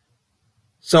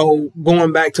 So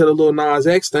going back to the Lil Nas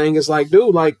X thing, it's like,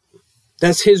 dude, like,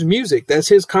 that's his music. That's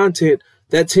his content.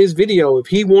 That's his video. If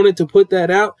he wanted to put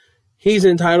that out, he's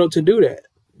entitled to do that.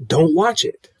 Don't watch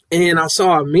it. And I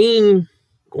saw a meme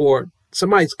or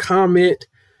somebody's comment,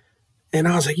 and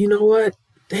I was like, you know what?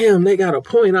 Damn, they got a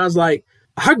point. I was like,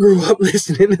 I grew up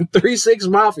listening to 3 6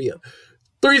 Mafia.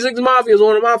 3 6 Mafia is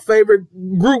one of my favorite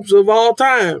groups of all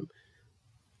time.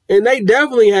 And they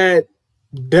definitely had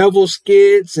devil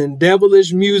skits and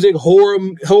devilish music,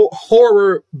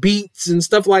 horror beats and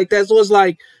stuff like that. So it's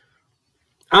like,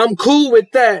 I'm cool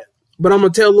with that, but I'm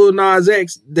going to tell Lil Nas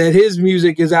X that his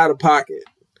music is out of pocket.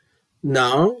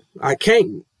 No, I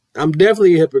can't. I'm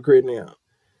definitely a hypocrite now.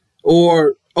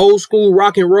 Or old school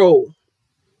rock and roll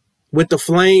with the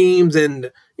flames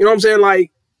and, you know what I'm saying?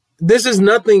 Like, this is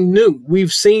nothing new.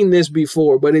 We've seen this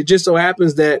before, but it just so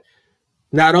happens that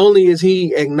not only is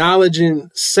he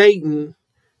acknowledging Satan,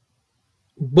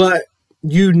 but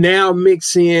you now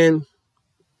mix in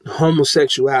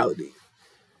homosexuality.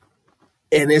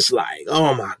 And it's like,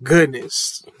 oh my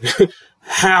goodness,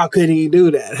 how could he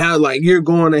do that? How, like, you're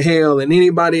going to hell, and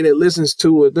anybody that listens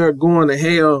to it, they're going to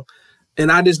hell. And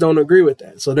I just don't agree with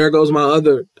that. So there goes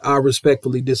I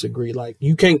respectfully disagree. Like,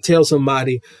 you can't tell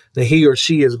somebody that he or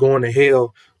she is going to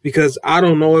hell, because I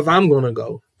don't know if I'm going to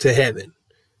go to heaven.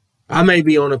 I may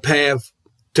be on a path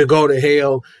to go to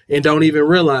hell and don't even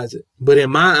realize it. But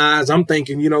in my eyes, I'm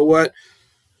thinking, you know what?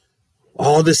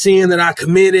 All the sin that I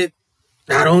committed,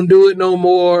 I don't do it no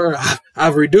more.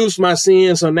 I've reduced my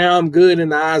sin, so now I'm good in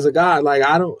the eyes of God. Like,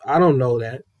 I don't know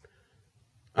that.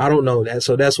 I don't know that.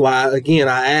 So that's why, again,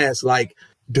 I ask, like,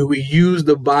 do we use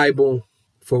the Bible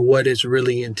for what it's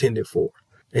really intended for?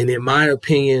 And in my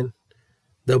opinion,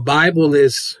 the Bible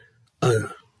is, I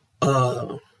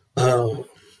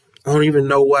don't even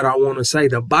know what I want to say.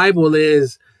 The Bible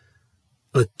is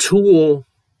a tool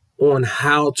on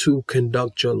how to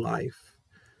conduct your life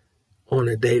on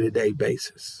a day-to-day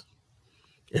basis.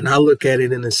 And I look at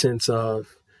it in the sense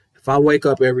of, if I wake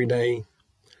up every day,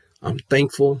 I'm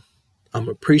thankful, I'm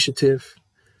appreciative,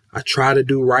 I try to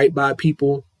do right by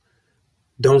people,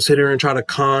 don't sit there and try to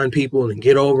con people and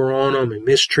get over on them and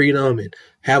mistreat them and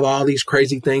have all these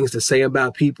crazy things to say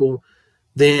about people,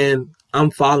 then I'm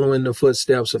following the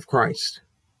footsteps of Christ.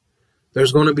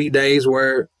 There's going to be days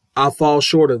where I fall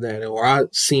short of that, or I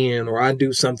sin, or I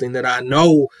do something that I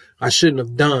know I shouldn't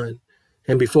have done.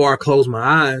 And before I close my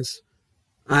eyes,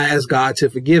 I ask God to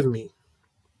forgive me.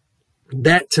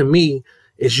 That, to me,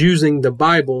 is using the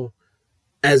Bible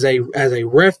as a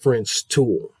reference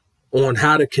tool on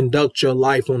how to conduct your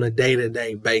life on a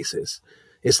day-to-day basis.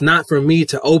 It's not for me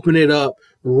to open it up,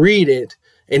 read it,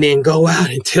 and then go out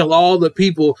and tell all the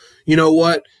people, you know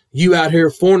what, you out here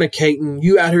fornicating,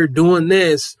 you out here doing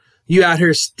this, you out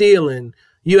here stealing,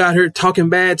 you out here talking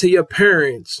bad to your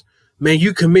parents, man,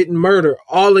 you committing murder,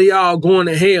 all of y'all going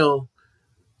to hell.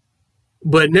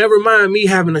 But never mind me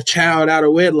having a child out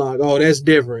of wedlock. Oh, that's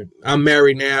different. I'm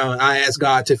married now, and I ask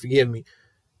God to forgive me.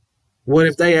 What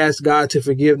if they ask God to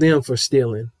forgive them for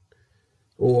stealing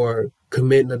or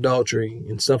committing adultery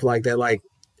and stuff like that? Like,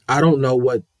 I don't know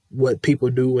what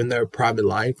people do in their private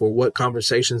life or what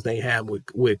conversations they have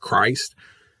with Christ.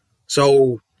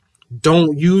 So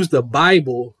don't use the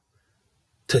Bible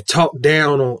to talk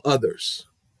down on others.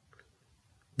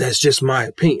 That's just my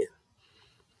opinion.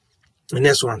 And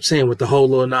that's what I'm saying with the whole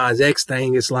Lil Nas X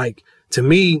thing. It's like, to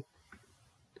me,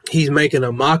 he's making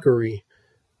a mockery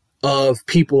of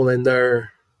people and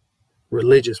their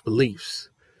religious beliefs.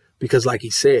 Because like he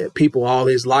said, people all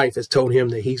his life has told him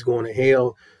that he's going to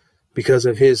hell because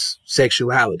of his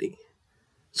sexuality.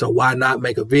 So why not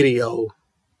make a video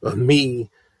of me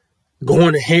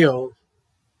going to hell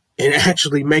and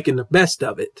actually making the best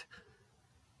of it?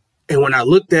 And when I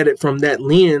looked at it from that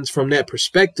lens, from that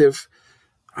perspective,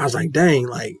 I was like, dang,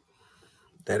 like,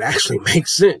 that actually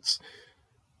makes sense.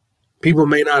 People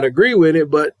may not agree with it,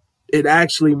 but it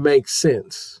actually makes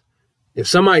sense. If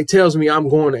somebody tells me I'm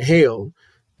going to hell,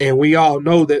 and we all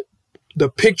know that the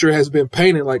picture has been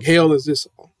painted like hell is this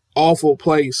awful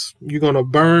place, you're going to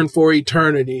burn for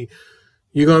eternity,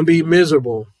 you're going to be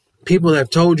miserable. People have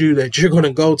told you that you're going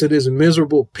to go to this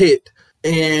miserable pit,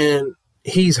 and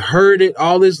he's heard it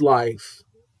all his life.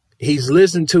 He's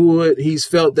listened to it. He's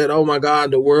felt that, oh my God,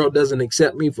 the world doesn't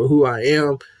accept me for who I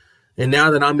am. And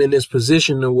now that I'm in this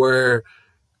position to where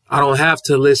I don't have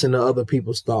to listen to other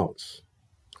people's thoughts,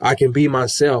 I can be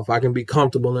myself. I can be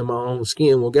comfortable in my own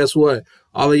skin. Well, guess what?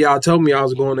 All of y'all told me I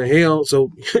was going to hell.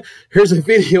 So here's a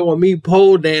video of me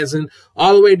pole dancing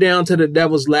all the way down to the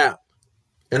devil's lap.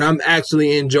 And I'm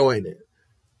actually enjoying it.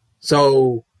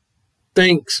 So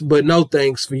thanks, but no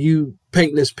thanks for you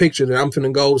painting this picture that I'm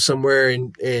finna go somewhere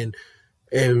and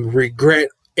regret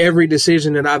every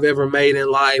decision that I've ever made in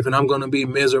life, and I'm going to be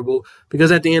miserable. Because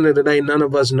at the end of the day, none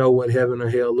of us know what heaven or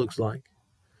hell looks like.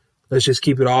 Let's just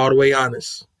keep it all the way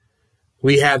honest.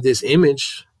 We have this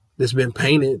image that's been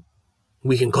painted.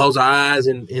 We can close our eyes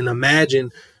and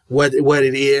imagine what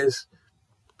it is.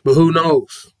 But who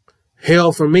knows?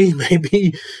 Hell for me may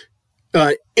be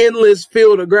an endless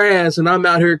field of grass, and I'm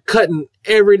out here cutting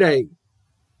every day.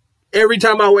 Every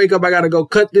time I wake up, I got to go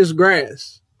cut this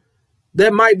grass.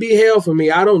 That might be hell for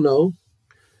me. I don't know.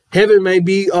 Heaven may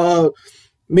be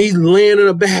Me laying in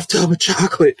a bathtub of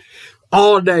chocolate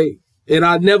all day and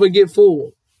I never get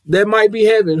full. That might be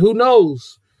heaven. Who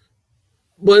knows?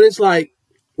 But it's like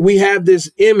we have this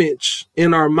image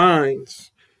in our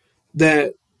minds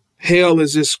that hell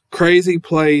is this crazy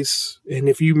place. And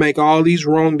if you make all these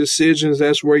wrong decisions,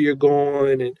 that's where you're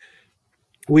going. And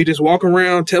we just walk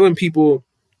around telling people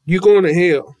you're going to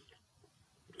hell.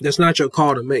 That's not your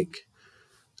call to make.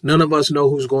 None of us know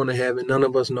who's going to heaven. None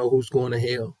of us know who's going to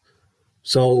hell.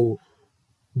 So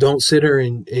don't sit here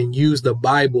and use the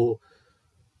Bible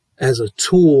as a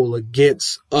tool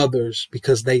against others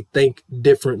because they think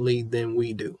differently than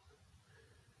we do.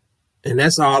 And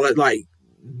that's all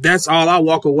I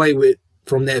walk away with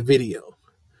from that video.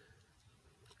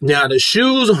 Now the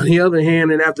shoes, on the other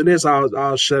hand, and after this,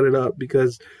 I'll shut it up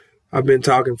because I've been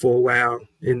talking for a while.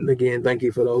 And again, thank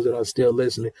you for those that are still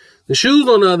listening. The shoes,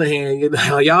 on the other hand,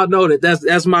 y'all know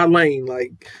that's my lane.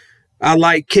 Like, I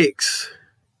like kicks.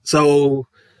 So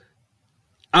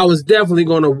I was definitely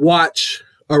going to watch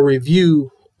a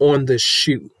review on the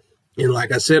shoe. And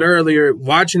like I said earlier,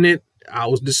 watching it, I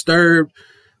was disturbed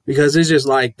because it's just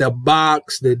like the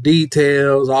box, the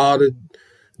details, all the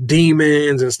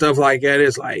demons and stuff like that.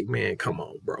 It's like, man, come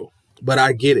on, bro. But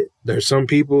I get it. There's some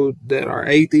people that are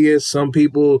atheists, some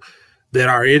people that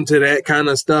are into that kind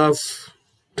of stuff,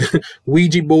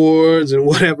 Ouija boards and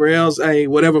whatever else. Hey,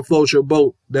 whatever floats your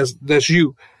boat, that's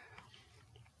you.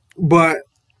 But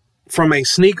from a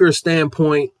sneaker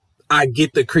standpoint, I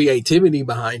get the creativity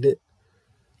behind it.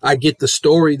 I get the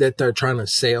story that they're trying to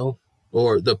sell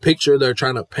or the picture they're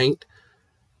trying to paint.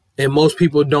 And most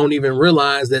people don't even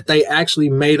realize that they actually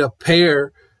made a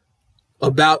pair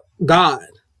about God.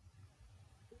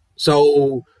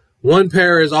 So one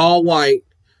pair is all white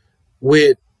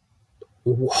with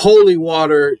holy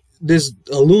water, this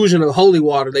illusion of holy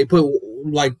water. They put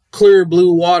like clear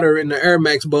blue water in the Air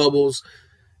Max bubbles.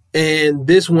 And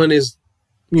this one is,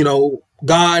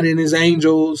 God and his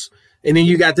angels. And then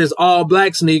you got this all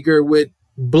black sneaker with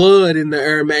blood in the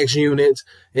Air Max units.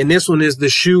 And this one is the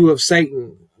shoe of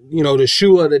Satan, the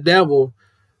shoe of the devil.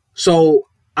 So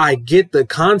I get the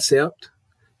concept.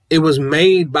 It was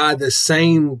made by the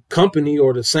same company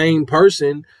or the same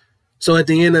person. So at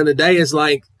the end of the day, it's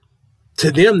like, to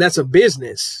them, that's a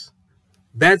business.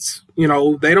 That's,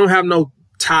 they don't have no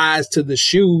ties to the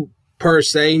shoe per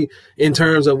se in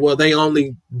terms of, well, they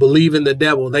only believe in the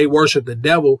devil. They worship the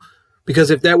devil. Because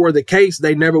if that were the case,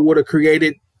 they never would have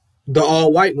created the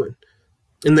all white one.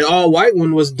 And the all white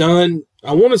one was done,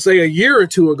 I want to say, a year or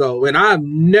two ago. And I've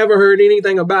never heard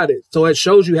anything about it. So it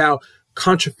shows you how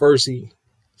controversy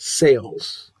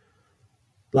sells.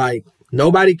 Like,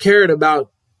 nobody cared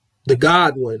about the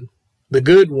God one, the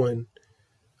good one.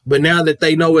 But now that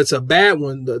they know it's a bad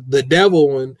one, the devil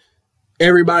one,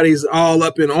 everybody's all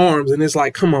up in arms. And it's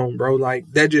like, come on, bro. Like,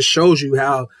 that just shows you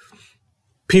how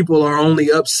people are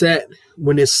only upset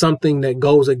when it's something that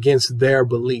goes against their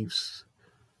beliefs.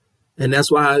 And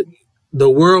that's why the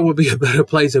world would be a better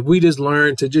place if we just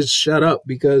learn to just shut up,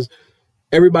 because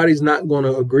everybody's not going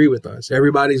to agree with us.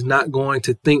 Everybody's not going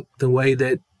to think the way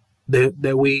that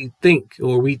we think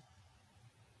or we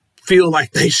feel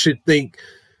like they should think.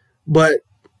 But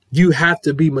you have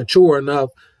to be mature enough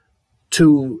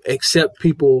to accept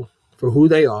people for who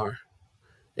they are,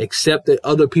 accept that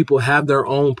other people have their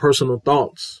own personal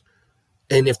thoughts.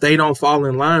 And if they don't fall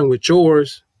in line with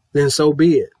yours, then so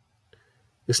be it.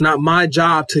 It's not my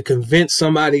job to convince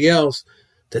somebody else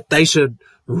that they should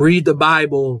read the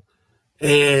Bible,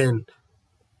 and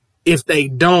if they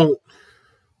don't,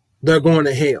 they're going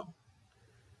to hell.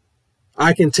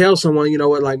 I can tell someone,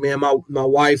 like, man, my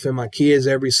wife and my kids,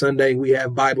 every Sunday we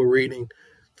have Bible reading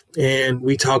and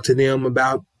we talk to them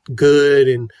about good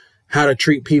and how to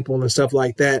treat people and stuff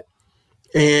like that.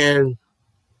 And,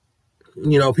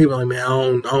 people are like, man,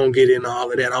 I don't get into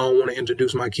all of that. I don't want to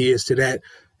introduce my kids to that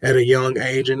at a young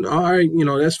age. And all right,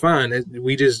 that's fine.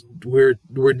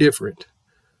 We're different.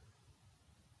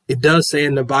 It does say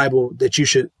in the Bible that you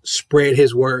should spread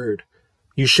his word.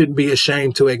 You shouldn't be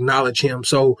ashamed to acknowledge him.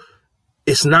 So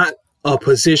it's not a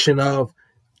position of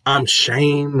I'm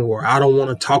ashamed or I don't want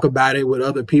to talk about it with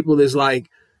other people. It's like,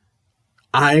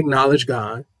 I acknowledge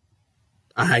God.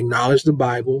 I acknowledge the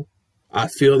Bible. I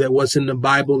feel that what's in the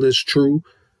Bible is true.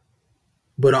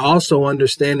 But I also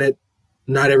understand that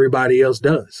not everybody else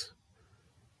does.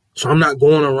 So I'm not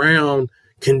going around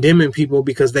condemning people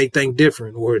because they think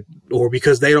different or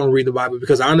because they don't read the Bible.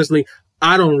 Because honestly,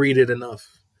 I don't read it enough.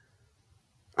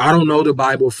 I don't know the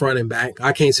Bible front and back.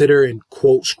 I can't sit there and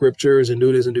quote scriptures and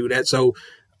do this and do that. So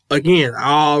again,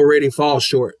 I already fall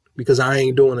short because I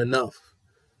ain't doing enough.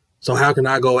 So how can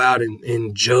I go out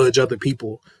and judge other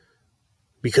people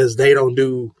because they don't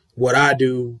do what I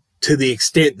do to the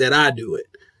extent that I do it.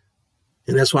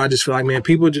 And that's why I just feel like, man,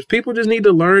 people just need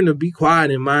to learn to be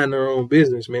quiet and mind their own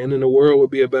business, man. And the world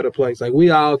would be a better place. Like, we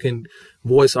all can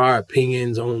voice our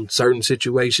opinions on certain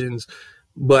situations,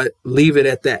 but leave it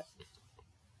at that.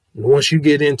 Once you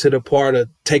get into the part of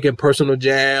taking personal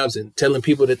jabs and telling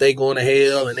people that they going to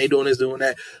hell and they doing this, doing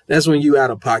that, that's when you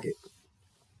out of pocket.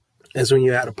 That's when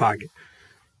you're out of pocket.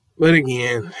 But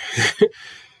again,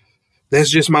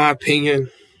 that's just my opinion.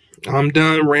 I'm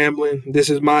done rambling. This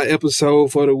is my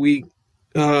episode for the week.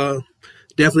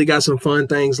 Definitely got some fun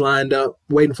things lined up.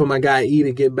 Waiting for my guy E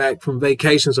to get back from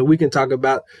vacation so we can talk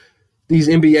about these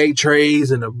NBA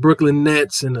trades and the Brooklyn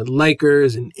Nets and the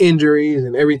Lakers and injuries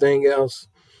and everything else.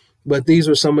 But these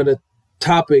were some of the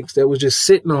topics that was just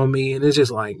sitting on me, and it's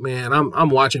just like, man, I'm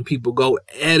watching people go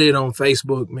at it on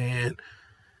Facebook, man.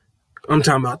 I'm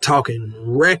talking about talking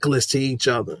reckless to each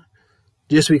other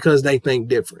just because they think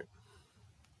different.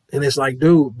 And it's like,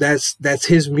 dude, that's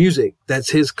his music. That's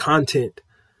his content.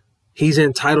 He's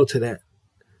entitled to that.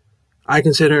 I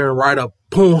can sit here and write a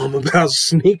poem about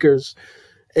sneakers.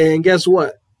 And guess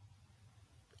what?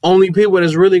 Only people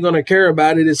that's really going to care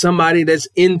about it is somebody that's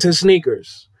into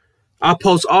sneakers. I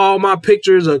post all my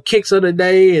pictures of kicks of the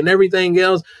day and everything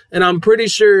else. And I'm pretty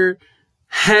sure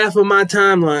half of my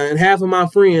timeline, half of my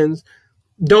friends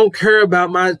don't care about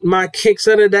my kicks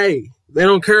of the day. They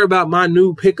don't care about my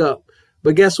new pickup.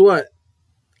 But guess what?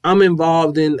 I'm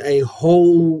involved in a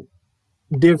whole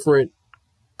different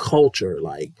culture.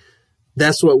 Like,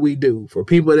 that's what we do. For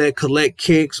people that collect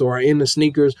kicks or are into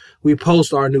sneakers, we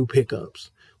post our new pickups.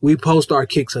 We post our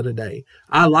kicks of the day.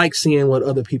 I like seeing what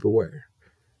other people wear,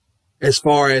 as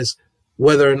far as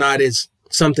whether or not it's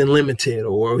something limited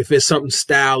or if it's something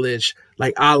stylish.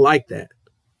 Like, I like that.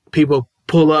 People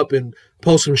pull up and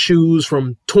post some shoes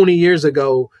from 20 years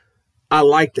ago. I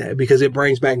like that because it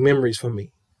brings back memories for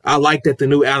me. I like that the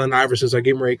new Allen Iversons are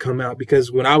getting ready to come out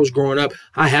because when I was growing up,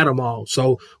 I had them all.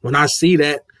 So when I see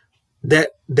that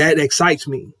excites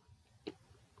me.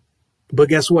 But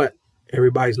guess what?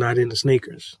 Everybody's not into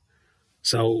sneakers.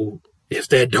 So if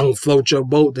that don't float your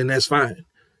boat, then that's fine.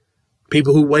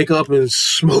 People who wake up and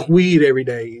smoke weed every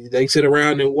day, they sit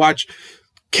around and watch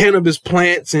cannabis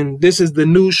plants and this is the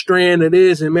new strand of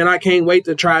this. And man, I can't wait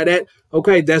to try that.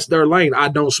 Okay, that's their lane. I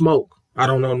don't smoke. I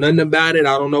don't know nothing about it.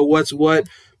 I don't know what's what.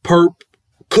 Perp,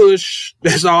 Kush,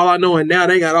 that's all I know. And now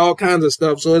they got all kinds of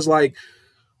stuff. So it's like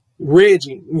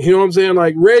Reggie, you know what I'm saying?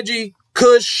 Like Reggie,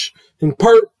 Kush, and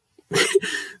Perp.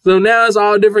 So now it's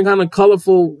all different kind of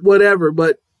colorful whatever.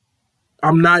 But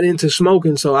I'm not into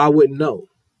smoking, so I wouldn't know.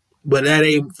 But that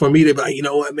ain't for me to be like, you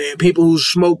know what, man, people who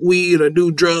smoke weed or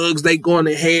do drugs, they going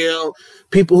to hell.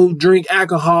 People who drink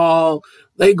alcohol,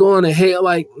 they going to hell.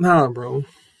 Like, nah, bro.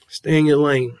 Stay in your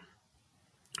lane.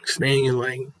 Stay in your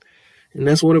lane. And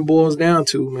that's what it boils down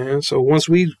to, man. So once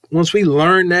we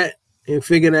learn that and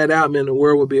figure that out, man, the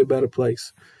world will be a better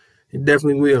place. It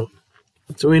definitely will.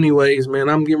 So anyways, man,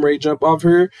 I'm getting ready to jump off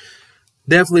here.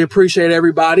 Definitely appreciate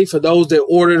everybody. For those that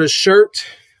ordered a shirt,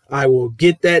 I will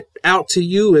get that out to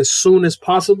you as soon as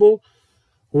possible.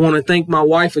 I want to thank my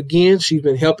wife again. She's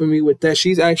been helping me with that.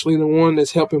 She's actually the one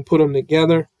that's helping put them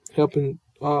together, helping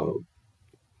do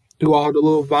all the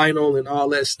little vinyl and all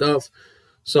that stuff.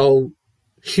 So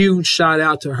huge shout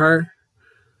out to her.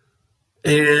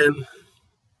 And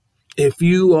if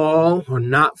you all are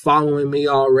not following me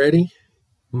already,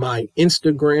 my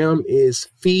Instagram is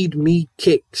Feed Me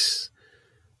Kicks.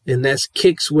 And that's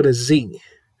Kicks with a Z.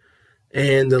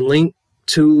 And the link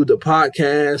to the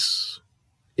podcast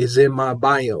is in my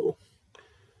bio.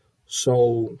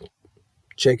 So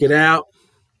check it out.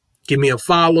 Give me a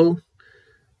follow.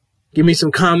 Give me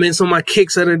some comments on my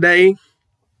kicks of the day.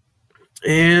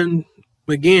 And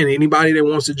again, anybody that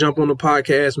wants to jump on the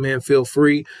podcast, man, feel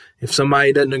free. If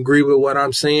somebody doesn't agree with what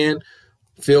I'm saying,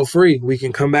 feel free. We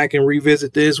can come back and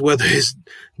revisit this, whether it's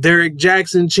Derek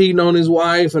Jackson cheating on his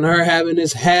wife and her having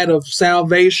this hat of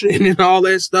salvation and all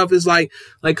that stuff. It's like,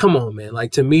 come on, man.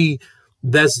 Like, to me,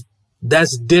 that's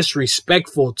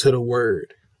disrespectful to the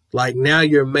word. Like, now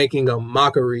you're making a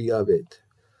mockery of it.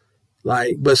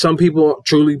 Like, but some people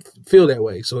truly feel that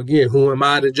way. So again, who am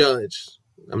I to judge?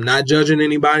 I'm not judging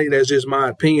anybody. That's just my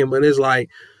opinion. But it's like,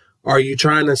 are you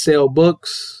trying to sell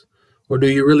books or do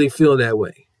you really feel that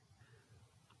way?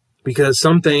 Because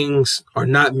some things are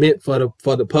not meant for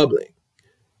the public.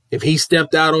 If he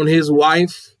stepped out on his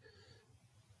wife,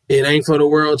 it ain't for the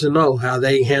world to know how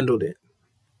they handled it.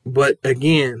 But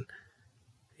again,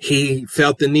 he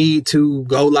felt the need to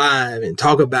go live and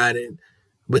talk about it,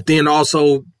 but then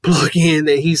also plug in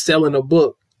that he's selling a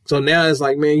book. So now it's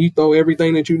like, man, you throw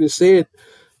everything that you just said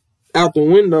out the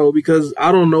window, because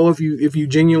I don't know if you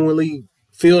genuinely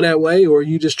feel that way, or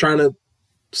you just trying to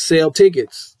sell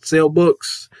tickets, sell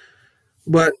books.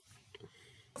 But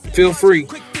feel free.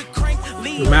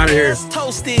 I'm out of here.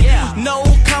 No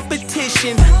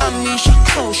competition. I'm Misha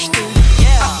Coasting.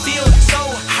 I feel so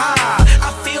high.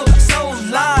 I feel